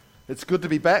It's good to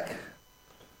be back.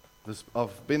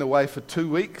 I've been away for 2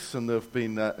 weeks and there have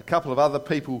been a couple of other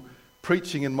people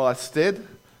preaching in my stead.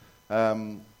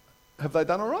 Have they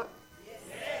done all right? Yes.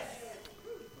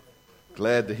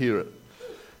 Glad to hear it.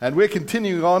 And we're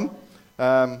continuing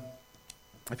on.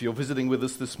 If you're visiting with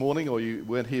us this morning or you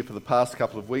weren't here for the past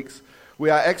couple of weeks, we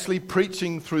are actually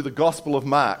preaching through the Gospel of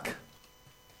Mark.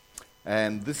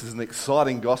 And this is an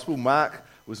exciting gospel. Mark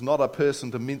was not a person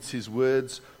to mince his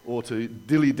words or to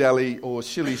dilly-dally or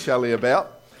shilly-shally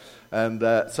about. And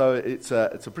so it's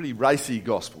a pretty racy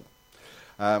gospel.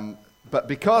 But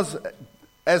because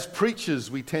as preachers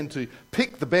we tend to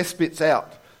pick the best bits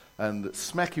out and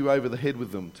smack you over the head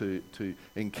with them to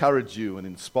encourage you and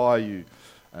inspire you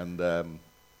and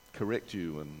correct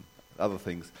you and other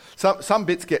things. Some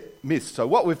bits get missed. So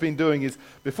what we've been doing is,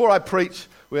 before I preach,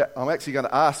 I'm actually going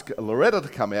to ask Loretta to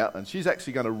come out, and she's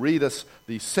actually going to read us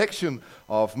the section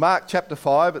of Mark chapter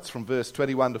 5. It's from verse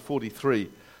 21 to 43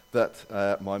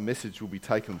 that my message will be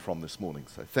taken from this morning.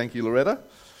 So thank you, Loretta.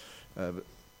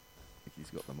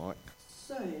 He's got the mic.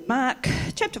 So, Mark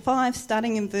chapter 5,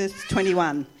 starting in verse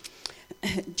 21.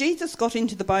 Jesus got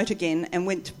into the boat again and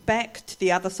went back to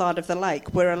the other side of the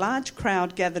lake, where a large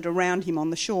crowd gathered around him on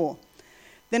the shore.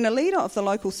 Then a leader of the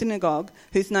local synagogue,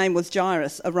 whose name was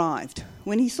Jairus, arrived.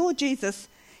 When he saw Jesus,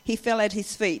 he fell at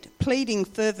his feet, pleading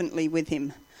fervently with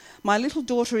him. "My little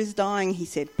daughter is dying," he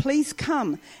said. "Please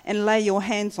come and lay your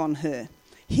hands on her.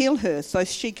 Heal her so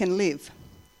she can live."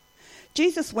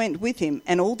 Jesus went with him,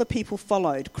 and all the people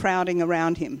followed, crowding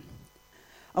around him.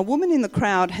 A woman in the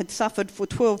crowd had suffered for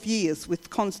 12 years with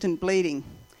constant bleeding.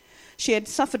 She had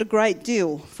suffered a great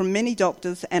deal from many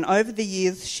doctors, and over the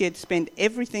years she had spent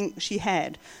everything she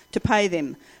had to pay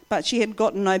them, but she had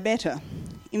gotten no better.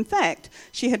 In fact,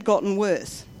 she had gotten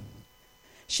worse.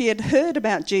 She had heard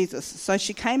about Jesus, so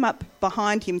she came up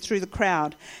behind him through the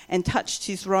crowd and touched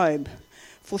his robe,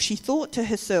 for she thought to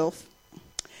herself,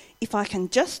 "If I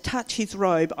can just touch his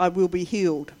robe, I will be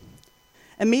healed."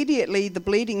 Immediately the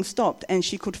bleeding stopped, and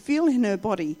she could feel in her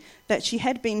body that she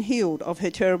had been healed of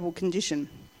her terrible condition.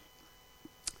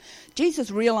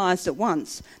 Jesus realised at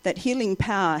once that healing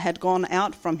power had gone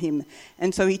out from him,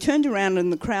 and so he turned around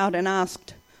in the crowd and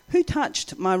asked, "Who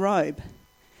touched my robe?"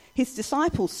 His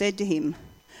disciples said to him,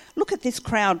 "Look at this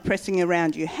crowd pressing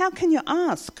around you. How can you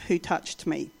ask, 'Who touched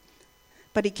me?'"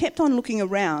 But he kept on looking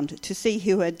around to see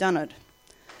who had done it.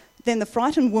 Then the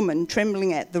frightened woman,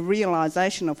 trembling at the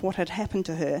realisation of what had happened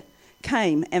to her,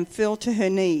 came and fell to her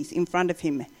knees in front of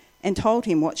him and told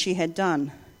him what she had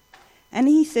done. And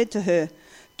he said to her,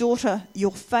 "Daughter,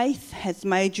 your faith has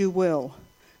made you well.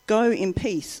 Go in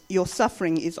peace, your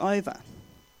suffering is over."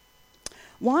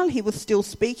 While he was still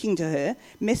speaking to her,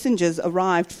 messengers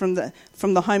arrived from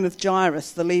the home of Jairus,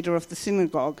 the leader of the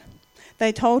synagogue.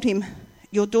 They told him,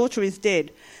 "Your daughter is dead.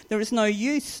 There is no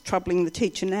use troubling the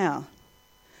teacher now."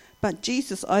 But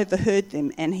Jesus overheard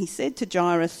them, and he said to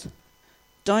Jairus,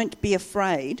 "Don't be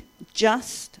afraid,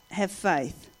 just have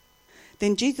faith."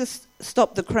 Then Jesus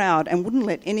stopped the crowd and wouldn't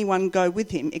let anyone go with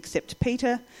him except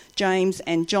Peter, James,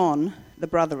 and John, the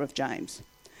brother of James.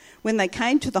 When they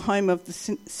came to the home of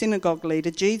the synagogue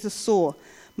leader, Jesus saw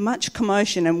much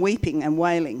commotion and weeping and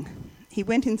wailing. He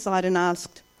went inside and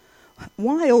asked,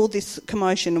 "Why all this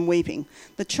commotion and weeping?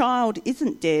 The child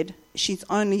isn't dead, she's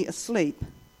only asleep."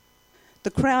 The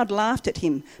crowd laughed at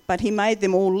him, but he made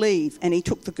them all leave, and he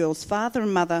took the girl's father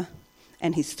and mother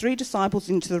and his 3 disciples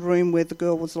into the room where the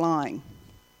girl was lying.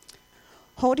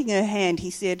 Holding her hand, he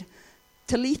said,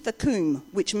 "Talitha cum,"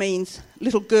 which means,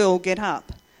 "Little girl, get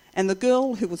up." And the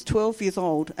girl, who was 12 years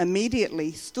old,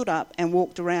 immediately stood up and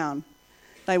walked around.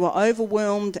 They were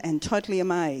overwhelmed and totally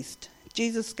amazed.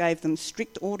 Jesus gave them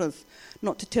strict orders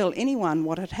not to tell anyone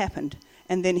what had happened,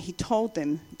 and then he told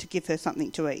them to give her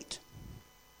something to eat.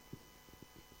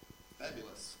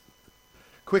 Fabulous.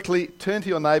 Quickly, turn to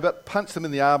your neighbour, punch them in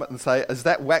the arm and say, "Is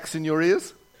that wax in your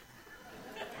ears?"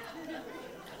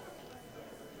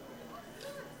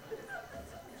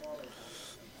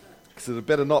 Because it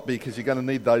better not be, because you're going to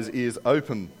need those ears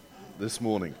open this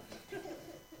morning.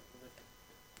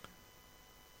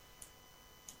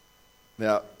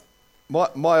 Now,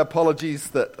 my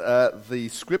apologies that the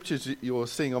scriptures you're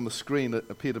seeing on the screen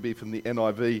appear to be from the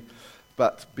NIV,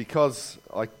 but because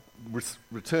I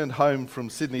returned home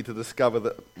from Sydney to discover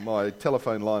that my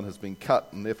telephone line has been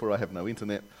cut and therefore I have no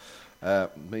internet,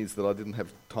 means that I didn't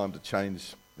have time to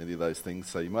change any of those things,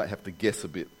 so you might have to guess a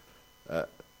bit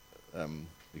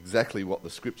exactly what the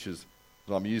scriptures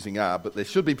that I'm using are, but they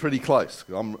should be pretty close.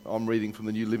 I'm reading from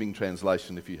the New Living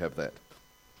Translation if you have that.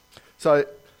 So,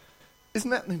 isn't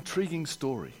that an intriguing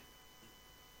story?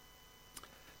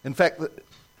 In fact,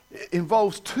 it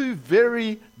involves 2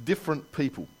 very different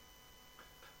people.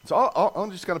 So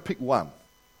I'm just going to pick one.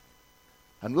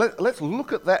 And let's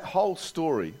look at that whole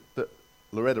story that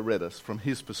Loretta read us from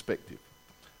his perspective.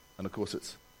 And of course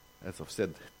it's, as I've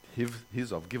said,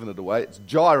 his, I've given it away, it's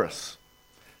Jairus.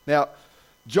 Now,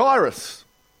 Jairus,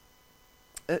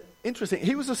 interesting,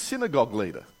 he was a synagogue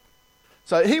leader.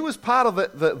 So he was part of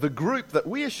the group that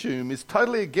we assume is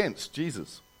totally against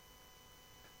Jesus.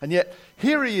 And yet,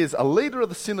 here he is, a leader of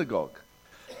the synagogue.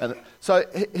 And so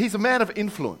he's a man of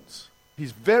influence.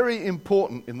 He's very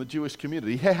important in the Jewish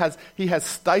community. He has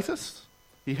status.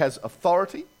 He has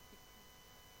authority.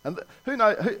 And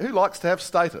who likes to have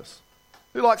status?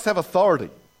 Who likes to have authority?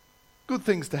 Good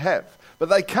things to have. But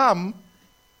they come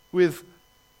with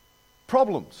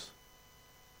problems.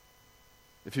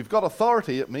 If you've got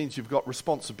authority, it means you've got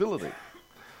responsibility.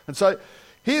 And so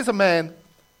here's a man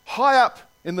high up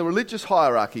in the religious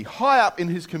hierarchy, high up in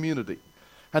his community.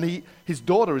 And his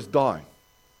daughter is dying.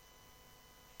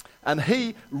 And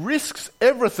he risks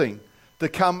everything to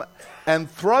come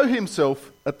and throw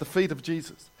himself at the feet of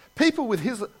Jesus. People with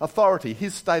his authority,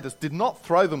 his status, did not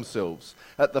throw themselves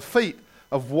at the feet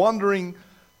of wandering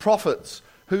prophets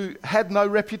who had no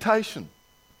reputation.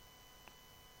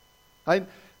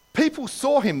 People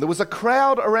saw him. There was a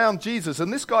crowd around Jesus,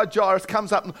 and this guy Jairus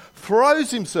comes up and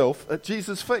throws himself at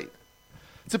Jesus' feet.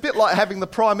 It's a bit like having the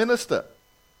Prime Minister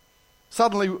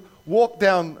suddenly walk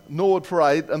down Norwood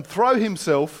Parade and throw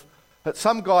himself at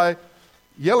some guy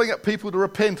yelling at people to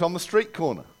repent on the street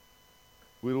corner.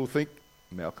 We'd all think,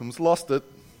 Malcolm's lost it.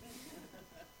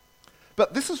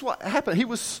 But this is what happened.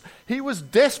 He was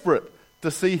desperate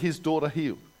to see his daughter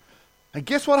healed. And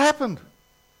guess what happened?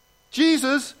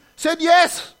 Jesus said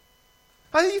yes.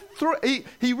 And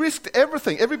he risked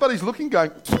everything. Everybody's looking,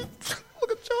 going,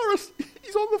 look at Jairus.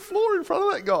 He's on the floor in front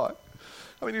of that guy.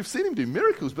 I mean, you've seen him do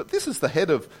miracles, but this is the head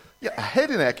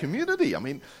in our community. I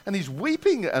mean, and he's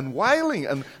weeping and wailing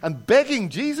and begging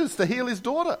Jesus to heal his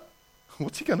daughter.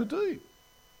 What's he going to do?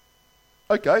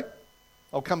 Okay,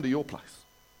 I'll come to your place.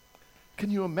 Can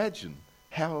you imagine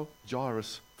how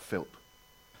Jairus felt?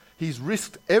 He's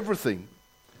risked everything.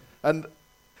 And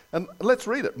let's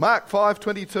read it. Mark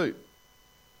 5:22.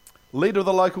 Leader of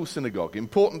the local synagogue,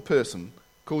 important person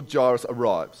called Jairus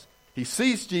arrives. He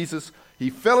sees Jesus. He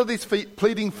fell at his feet,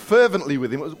 pleading fervently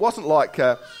with him. It wasn't like,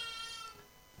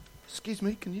 excuse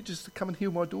me, can you just come and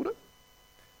heal my daughter?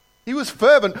 He was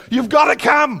fervent. You've got to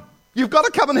come. You've got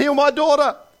to come and heal my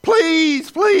daughter. Please,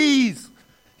 please.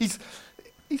 He's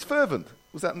fervent.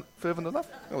 Was that fervent enough?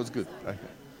 That was good. Okay.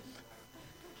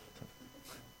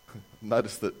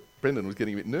 Noticed that Brendan was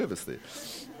getting a bit nervous there.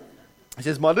 He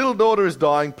says, my little daughter is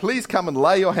dying. Please come and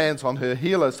lay your hands on her,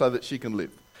 heal her so that she can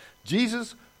live.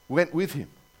 Jesus went with him.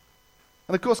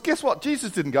 And of course, guess what?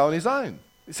 Jesus didn't go on his own.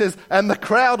 It says, and the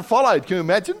crowd followed. Can you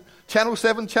imagine? Channel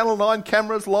 7, Channel 9,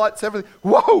 cameras, lights, everything.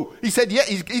 Whoa! He said, yeah,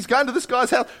 he's going to this guy's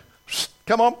house. Shh,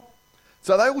 come on.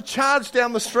 So they all charged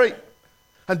down the street.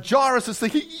 And Jairus is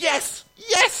thinking, yes,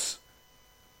 yes.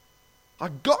 I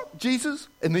got Jesus,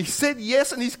 and he said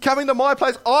yes, and he's coming to my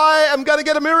place. I am going to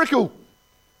get a miracle.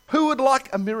 Who would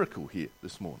like a miracle here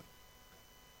this morning?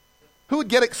 Who would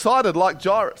get excited like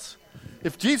Jairus?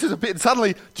 If Jesus appeared,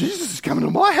 suddenly, Jesus is coming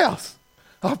to my house.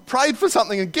 I've prayed for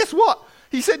something, and guess what?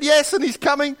 He said yes, and he's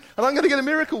coming, and I'm going to get a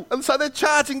miracle. And so they're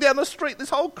charging down the street, this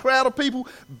whole crowd of people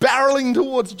barreling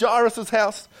towards Jairus'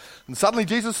 house. And suddenly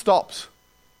Jesus stops.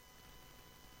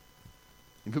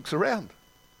 He looks around.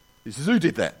 He says, who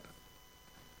did that?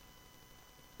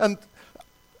 And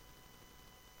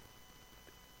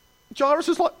Jairus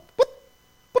is like,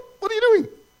 what are you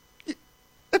doing?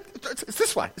 It's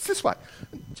this way, it's this way.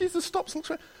 And Jesus stops and looks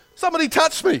around. Somebody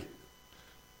touched me.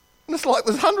 And it's like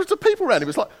there's hundreds of people around him.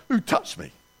 It's like, who touched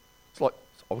me? It's like,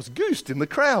 I was goosed in the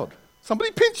crowd.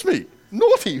 Somebody pinched me.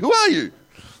 Naughty, who are you?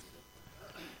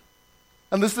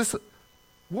 And there's this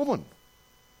woman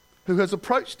who has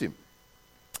approached him.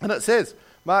 And it says,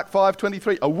 Mark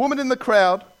 5:23, a woman in the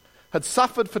crowd had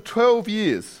suffered for 12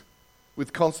 years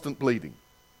with constant bleeding.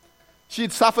 She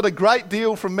had suffered a great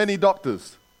deal from many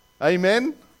doctors.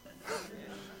 Amen?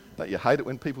 Don't you hate it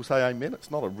when people say amen?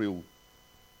 It's not a real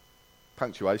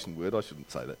punctuation word. I shouldn't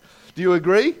say that. Do you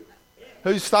agree? Yeah.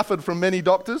 Who's suffered from many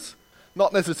doctors?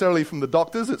 Not necessarily from the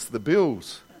doctors, it's the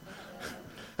bills.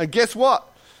 And guess what?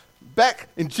 Back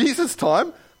in Jesus'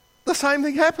 time, the same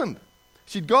thing happened.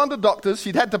 She'd gone to doctors,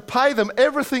 she'd had to pay them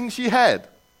everything she had,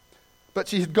 but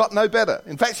she had got no better.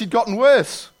 In fact, she'd gotten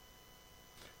worse.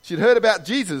 She'd heard about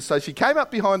Jesus, so she came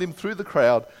up behind him through the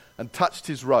crowd and touched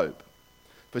his robe.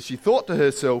 For she thought to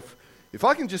herself, if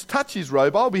I can just touch his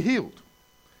robe, I'll be healed.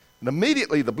 And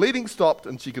immediately the bleeding stopped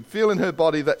and she could feel in her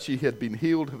body that she had been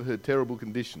healed of her terrible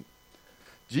condition.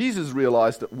 Jesus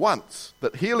realized at once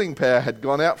that healing power had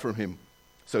gone out from him.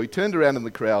 So he turned around in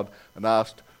the crowd and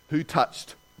asked, "Who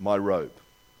touched my robe?"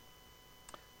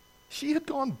 She had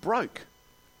gone broke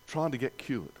trying to get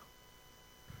cured.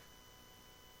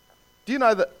 Do you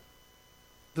know that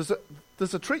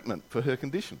there's a treatment for her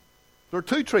condition? There are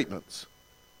 2 treatments.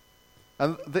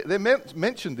 And they're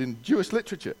mentioned in Jewish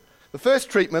literature. The first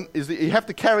treatment is that you have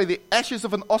to carry the ashes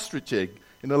of an ostrich egg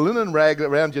in a linen rag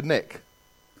around your neck.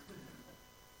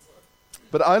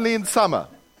 But only in summer.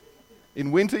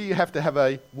 In winter, you have to have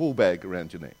a wool bag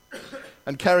around your neck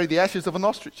and carry the ashes of an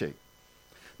ostrich egg.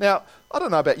 Now, I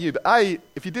don't know about you, but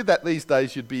if you did that these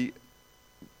days, you'd be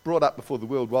brought up before the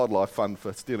World Wildlife Fund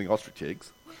for stealing ostrich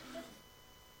eggs.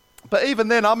 But even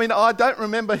then, I don't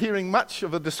remember hearing much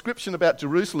of a description about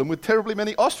Jerusalem with terribly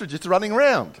many ostriches running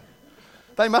around.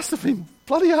 They must have been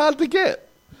bloody hard to get.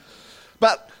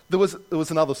 But there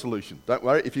was another solution. Don't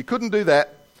worry. If you couldn't do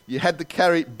that, you had to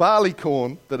carry barley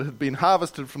corn that had been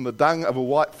harvested from the dung of a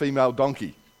white female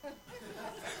donkey.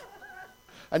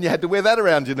 And you had to wear that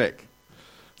around your neck.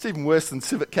 It's even worse than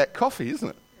civet cat coffee, isn't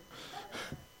it?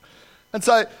 And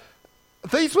so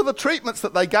these were the treatments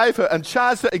that they gave her and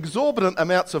charged her exorbitant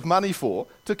amounts of money for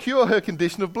to cure her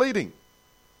condition of bleeding.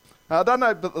 Now, I don't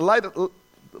know, but the later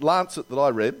Lancet that I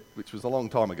read, which was a long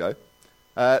time ago,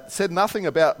 said nothing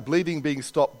about bleeding being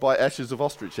stopped by ashes of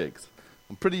ostrich eggs.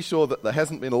 I'm pretty sure that there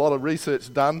hasn't been a lot of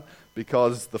research done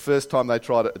because the first time they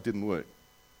tried it, it didn't work.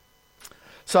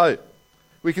 So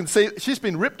we can see she's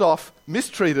been ripped off,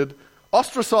 mistreated,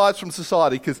 ostracised from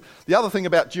society, because the other thing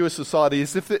about Jewish society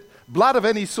is if it, blood of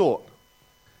any sort,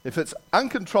 if it's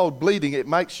uncontrolled bleeding, it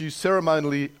makes you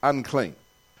ceremonially unclean,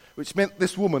 which meant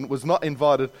this woman was not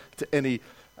invited to any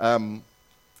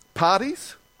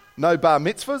parties, no bar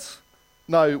mitzvahs,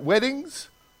 no weddings.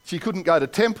 She couldn't go to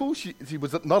temple. She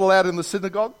was not allowed in the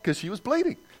synagogue because she was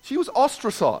bleeding. She was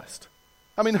ostracised.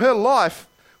 Her life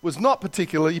was not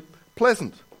particularly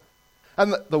pleasant.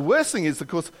 And the worst thing is, of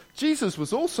course, Jesus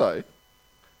was also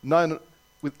known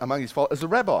among his followers as a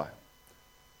rabbi.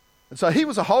 And so he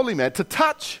was a holy man. To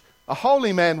touch a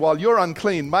holy man while you're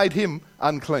unclean made him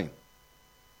unclean.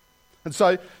 And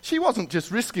so she wasn't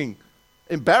just risking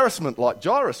embarrassment like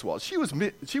Jairus was. She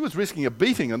was risking a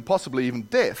beating and possibly even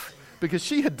death because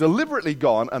she had deliberately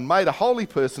gone and made a holy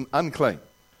person unclean.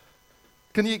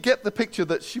 Can you get the picture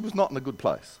that she was not in a good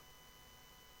place?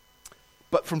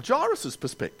 But from Jairus'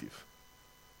 perspective,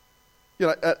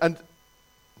 let's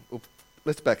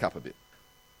back up a bit.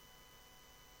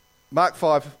 Mark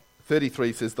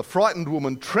 5:33 says, "The frightened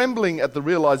woman, trembling at the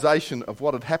realization of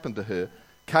what had happened to her,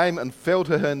 came and fell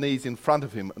to her knees in front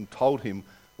of him and told him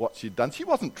what she'd done." She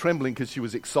wasn't trembling because she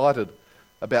was excited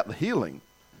about the healing.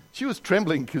 She was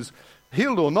trembling because,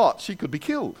 healed or not, she could be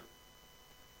killed.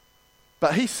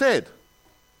 But he said,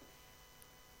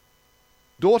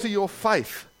 "Daughter, your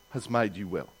faith has made you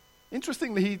well."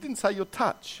 Interestingly, he didn't say your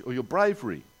touch or your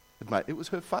bravery had made it was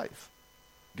her faith.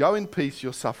 "Go in peace,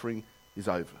 your suffering is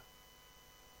over."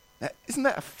 Now, isn't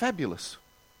that a fabulous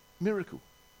miracle?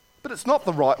 But it's not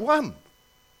the right one.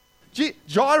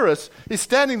 Jairus is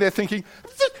standing there thinking,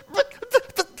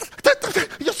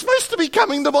 "You're supposed to be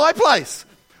coming to my place."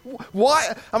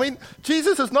 Why?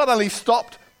 Jesus has not only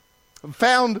stopped and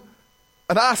found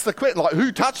and asked the question, like,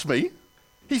 "Who touched me?"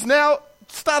 He's now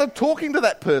started talking to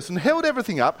that person, held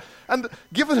everything up, and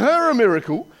given her a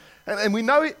miracle. And we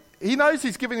know he knows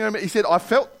he's giving her. He said, "I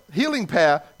felt healing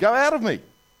power go out of me."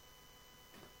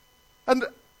 And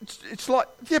it's like,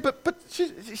 yeah, but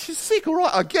she's sick, all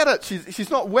right. I get it.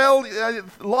 She's not well.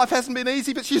 Life hasn't been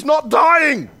easy, but she's not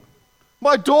dying.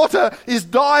 My daughter is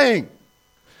dying.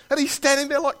 And he's standing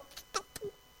there like,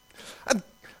 and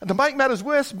to make matters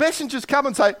worse, messengers come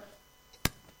and say,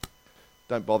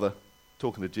 "Don't bother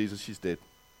talking to Jesus. She's dead.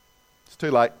 It's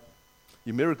too late.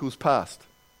 Your miracle's past.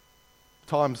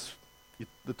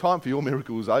 The time for your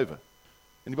miracle is over."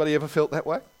 Anybody ever felt that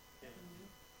way?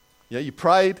 Yeah, you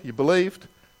prayed, you believed,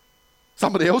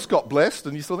 somebody else got blessed,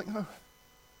 and you still think,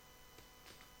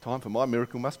 time for my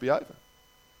miracle must be over.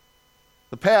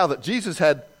 The power that Jesus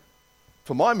had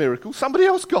for my miracle, somebody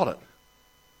else got it.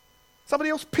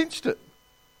 Somebody else pinched it.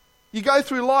 You go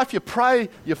through life, you pray,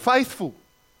 you're faithful.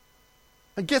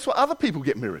 And guess what? Other people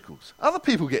get miracles. Other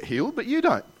people get healed, but you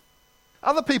don't.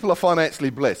 Other people are financially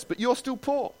blessed, but you're still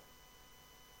poor.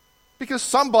 Because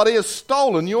somebody has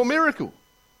stolen your miracle.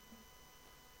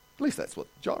 At least that's what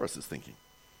Jairus is thinking.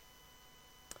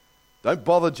 Don't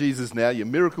bother Jesus now. Your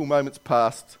miracle moment's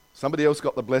past. Somebody else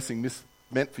got the blessing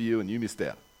meant for you and you missed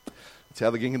out. That's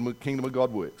how the kingdom of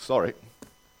God works. Sorry.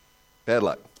 Bad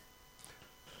luck.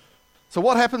 So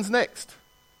what happens next?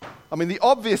 I mean,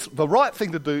 the right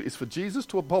thing to do is for Jesus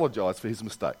to apologise for his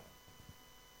mistake.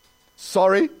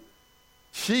 Sorry,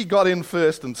 she got in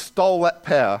first and stole that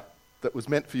power that was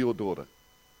meant for your daughter.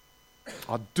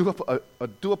 I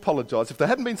do apologise. If there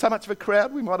hadn't been so much of a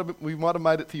crowd, we might have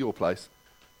made it to your place.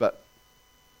 But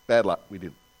bad luck, we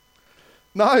didn't.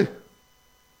 No.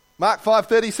 Mark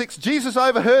 5:36, Jesus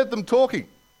overheard them talking.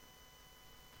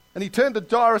 And he turned to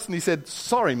Jairus and he said,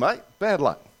 sorry, mate, bad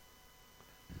luck.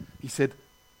 He said,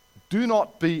 do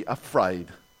not be afraid.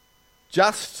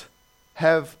 Just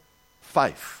have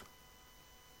faith.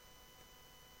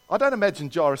 I don't imagine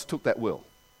Jairus took that well.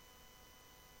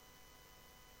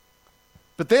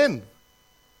 But then,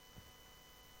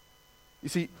 you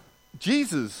see,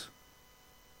 Jesus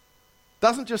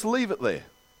doesn't just leave it there.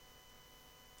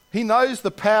 He knows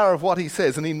the power of what he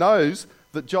says, and he knows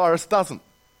that Jairus doesn't.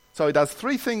 So he does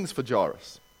three things for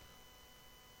Jairus.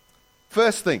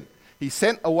 First thing, he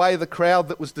sent away the crowd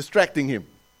that was distracting him.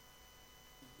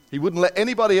 He wouldn't let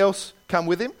anybody else come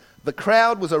with him. The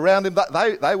crowd was around him.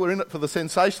 They were in it for the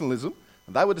sensationalism,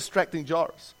 and they were distracting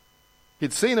Jairus.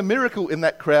 He'd seen a miracle in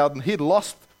that crowd, and he'd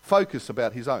lost focus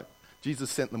about his own. Jesus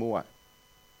sent them away.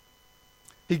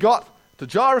 He got to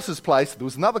Jairus' place. There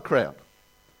was another crowd,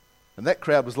 and that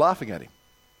crowd was laughing at him.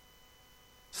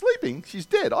 Sleeping? She's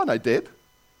dead. I know dead.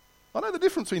 I know the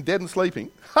difference between dead and sleeping.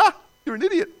 Ha! You're an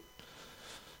idiot.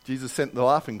 Jesus sent the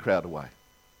laughing crowd away.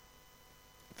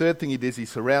 Third thing he did is he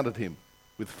surrounded him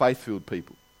with faith-filled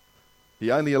people.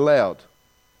 He only allowed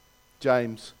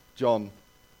James, John,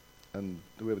 and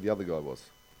whoever the other guy was.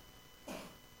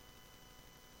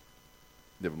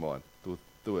 Never mind.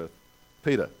 There were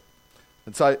Peter.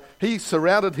 And so he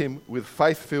surrounded him with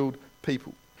faith-filled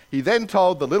people. He then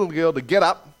told the little girl to get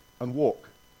up and walk,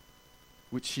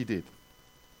 which she did.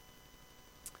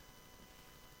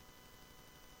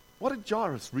 What did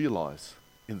Jairus realise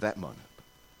in that moment?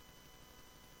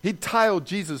 He'd tailed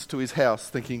Jesus to his house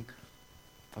thinking,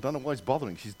 I don't know why he's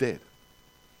bothering, she's dead.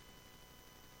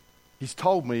 He's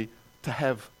told me to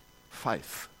have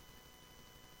faith.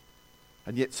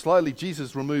 And yet slowly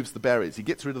Jesus removes the barriers. He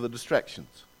gets rid of the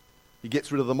distractions. He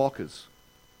gets rid of the mockers.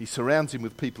 He surrounds him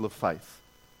with people of faith.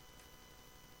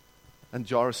 And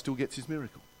Jairus still gets his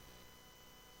miracle.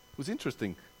 It was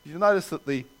interesting. Did you notice that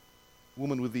the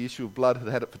woman with the issue of blood had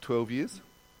had it for 12 years?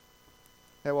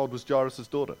 How old was Jairus'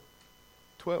 daughter?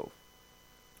 12.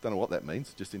 Don't know what that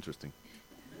means, just interesting.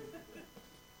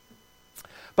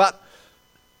 But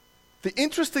the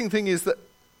interesting thing is that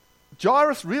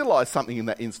Jairus realised something in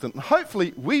that instant, and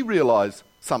hopefully we realise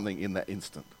something in that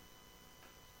instant.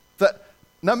 That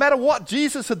no matter what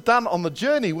Jesus had done on the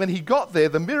journey, when he got there,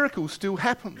 the miracle still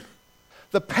happened.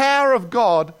 The power of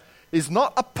God is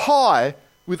not a pie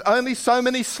with only so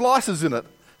many slices in it,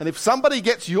 and if somebody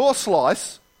gets your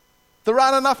slice, there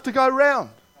aren't enough to go round.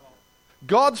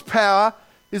 God's power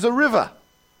is a river.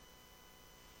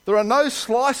 There are no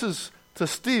slices to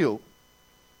steal.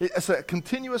 It's a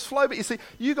continuous flow. But you see,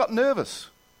 you got nervous,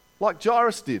 like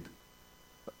Jairus did,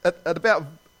 at about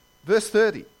verse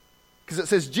 30. Because it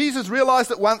says, Jesus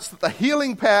realised at once that the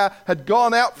healing power had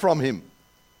gone out from him.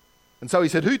 And so he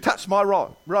said, who touched my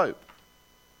robe?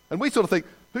 And we sort of think,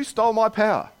 who stole my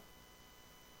power?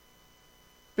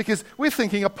 Because we're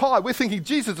thinking a pie. We're thinking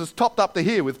Jesus is topped up to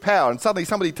here with power, and suddenly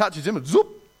somebody touches him and zoop.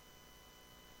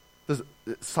 There's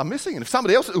some missing. And if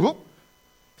somebody else, whoop,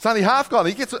 it's only half gone.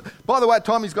 He gets it. By the way, at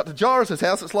the time he's got to Jairus'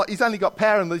 house, it's like he's only got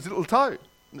power in his little toe.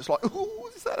 And it's like, ooh,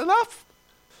 is that enough?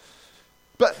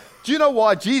 But do you know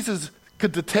why Jesus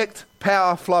could detect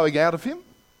power flowing out of him?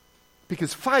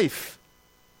 Because faith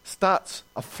starts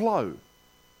a flow.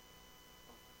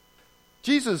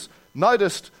 Jesus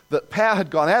noticed that power had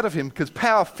gone out of him because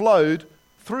power flowed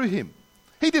through him.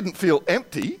 He didn't feel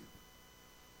empty.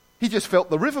 He just felt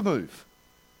the river move.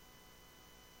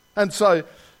 And so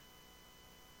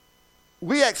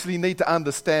we actually need to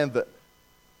understand that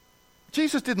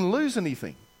Jesus didn't lose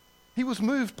anything. He was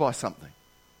moved by something.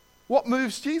 What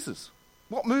moves Jesus?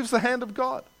 What moves the hand of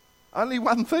God? Only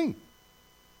one thing: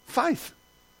 faith.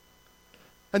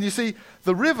 And you see,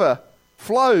 the river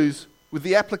flows with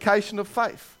the application of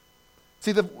faith.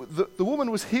 See, the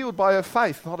woman was healed by her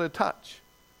faith, not her touch.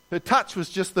 Her touch was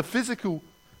just the physical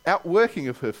outworking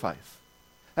of her faith.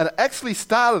 And it actually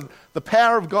started the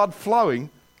power of God flowing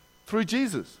through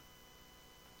Jesus.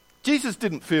 Jesus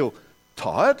didn't feel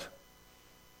tired,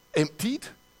 emptied.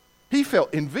 He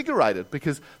felt invigorated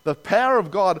because the power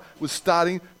of God was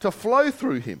starting to flow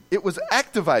through him. It was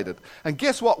activated. And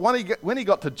guess what? When he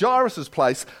got to Jairus'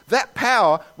 place, that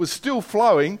power was still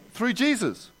flowing through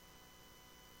Jesus.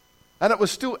 And it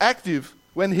was still active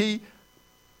when he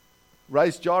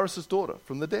raised Jairus' daughter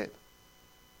from the dead.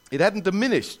 It hadn't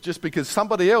diminished just because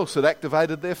somebody else had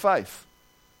activated their faith.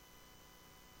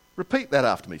 Repeat that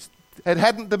after me. It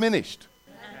hadn't diminished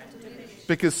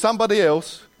because somebody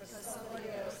else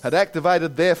had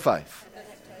activated their faith.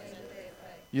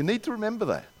 You need to remember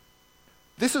that.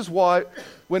 This is why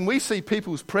when we see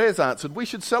people's prayers answered, we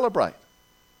should celebrate.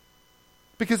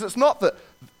 Because it's not that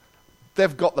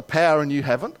they've got the power and you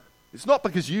haven't. It's not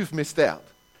because you've missed out.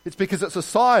 It's because it's a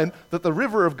sign that the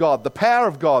river of God, the power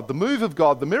of God, the move of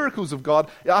God, the miracles of God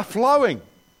are flowing.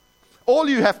 All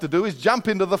you have to do is jump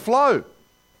into the flow.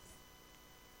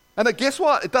 And guess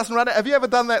what? It doesn't run out. Have you ever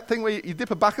done that thing where you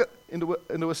dip a bucket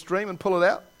into a stream and pull it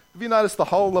out? Have you noticed the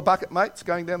hole of the bucket, mates,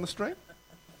 going down the stream?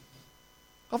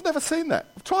 I've never seen that.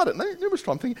 I've tried it numerous times.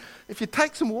 I'm thinking, if you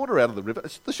take some water out of the river,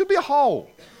 there should be a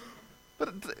hole. But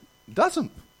it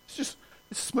doesn't. It's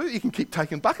smooth. You can keep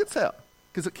taking buckets out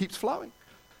because it keeps flowing.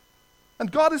 And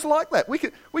God is like that. We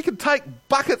can take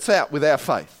buckets out with our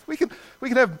faith. We can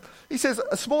have, he says,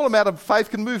 a small amount of faith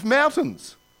can move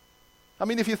mountains. I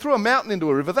mean, if you threw a mountain into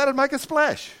a river, that'd make a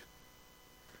splash.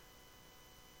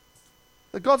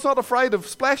 But God's not afraid of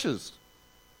splashes.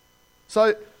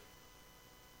 So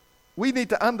we need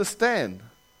to understand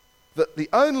that the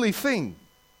only thing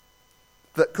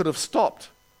that could have stopped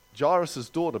Jairus'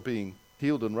 daughter being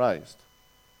healed and raised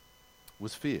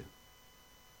was fear.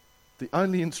 The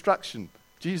only instruction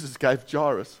Jesus gave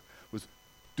Jairus was,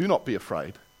 do not be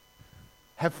afraid,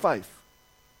 have faith.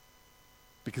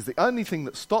 Because the only thing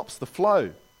that stops the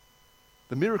flow,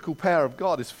 the miracle power of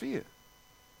God, is fear.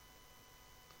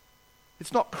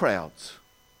 It's not crowds.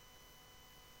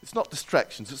 It's not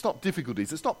distractions. It's not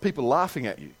difficulties. It's not people laughing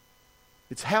at you.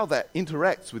 It's how that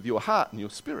interacts with your heart and your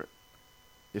spirit.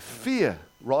 If fear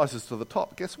rises to the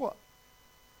top, guess what?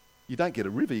 You don't get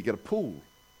a river, you get a pool.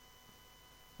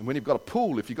 And when you've got a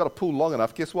pool, if you've got a pool long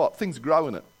enough, guess what? Things grow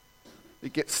in it.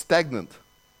 It gets stagnant.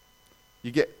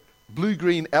 You get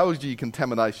blue-green algae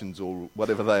contaminations or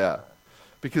whatever they are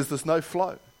because there's no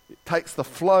flow. It takes the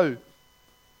flow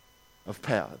of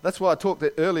power. That's why I talked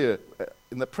earlier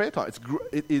in the prayer time.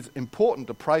 It is important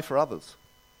to pray for others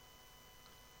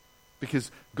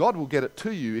because God will get it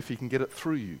to you if he can get it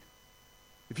through you.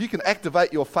 If you can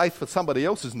activate your faith for somebody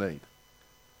else's need,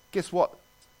 guess what?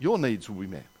 Your needs will be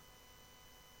met.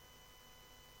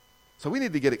 So we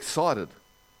need to get excited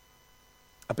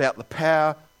about the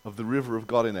power of the river of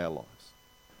God in our lives.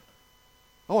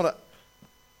 I want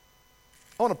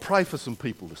to pray for some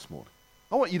people this morning.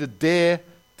 I want you to dare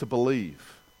to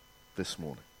believe this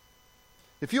morning.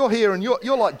 If you're here and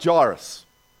you're like Jairus,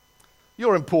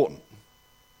 you're important.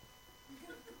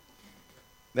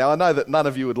 Now, I know that none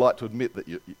of you would like to admit that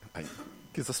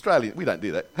because Australian, we don't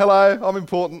do that. Hello, I'm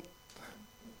important.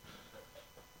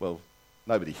 Well,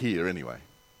 nobody here anyway.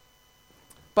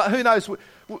 But who knows?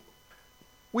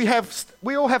 We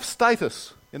all have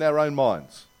status in our own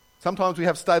minds. Sometimes we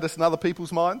have status in other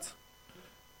people's minds.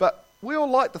 But we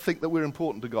all like to think that we're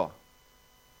important to God.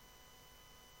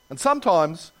 And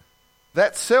sometimes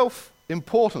that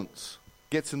self-importance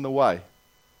gets in the way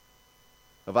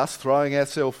of us throwing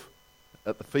ourselves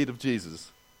at the feet of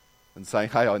Jesus and saying,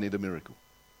 hey, I need a miracle.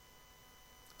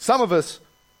 Some of us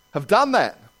have done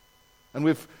that, and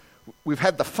we've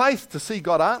had the faith to see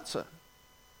God answer.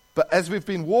 But as we've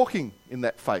been walking in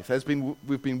that faith,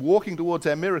 we've been walking towards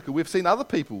our miracle, we've seen other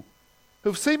people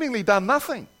who've seemingly done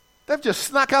nothing. They've just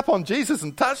snuck up on Jesus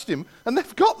and touched him, and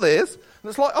they've got theirs. And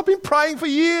it's like, I've been praying for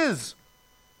years.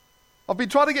 I've been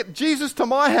trying to get Jesus to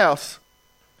my house,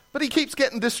 but he keeps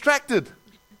getting distracted.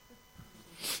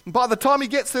 And by the time he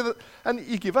gets there, and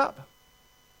you give up.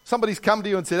 Somebody's come to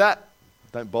you and said,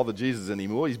 don't bother Jesus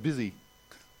anymore, he's busy.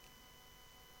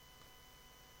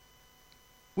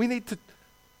 We need to,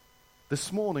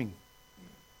 this morning,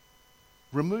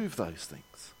 remove those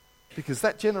things because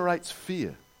that generates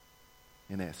fear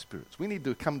in our spirits. We need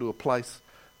to come to a place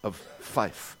of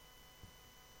faith.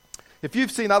 If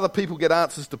you've seen other people get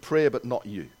answers to prayer but not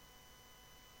you,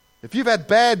 if you've had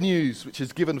bad news which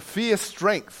has given fear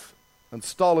strength and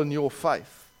stolen your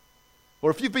faith, or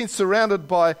if you've been surrounded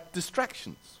by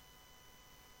distractions,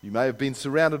 you may have been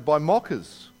surrounded by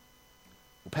mockers,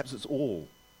 or perhaps it's all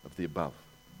of the above.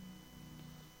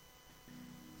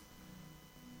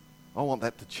 I want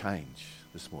that to change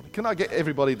this morning. Can I get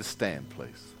everybody to stand,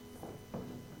 please?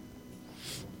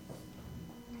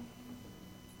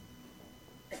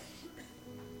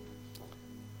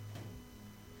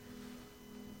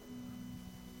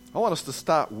 I want us to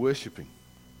start worshipping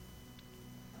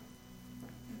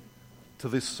to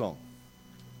this song.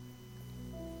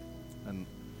 And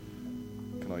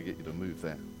can I get you to move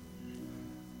that?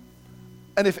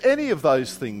 And if any of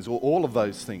those things or all of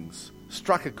those things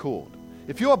struck a chord,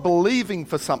 If you are believing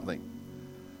for something,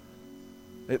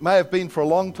 it may have been for a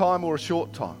long time or a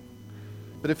short time,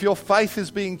 but if your faith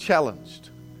is being challenged,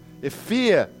 if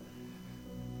fear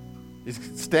is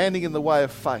standing in the way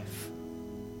of faith,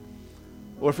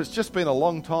 or if it's just been a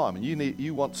long time and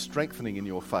you want strengthening in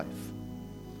your faith,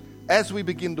 as we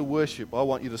begin to worship, I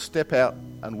want you to step out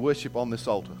and worship on this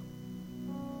altar.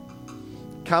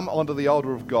 Come onto the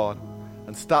altar of God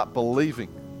and start believing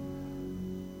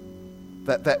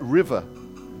that that river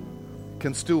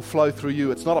can still flow through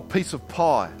you. It's not a piece of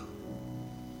pie.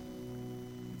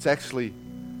 It's actually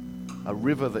a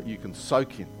river that you can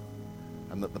soak in,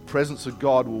 and that the presence of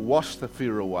God will wash the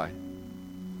fear away,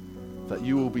 that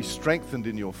you will be strengthened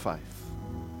in your faith,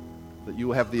 that you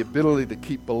will have the ability to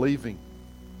keep believing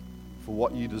for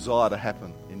what you desire to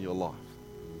happen in your life.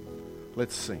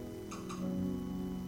 Let's sing.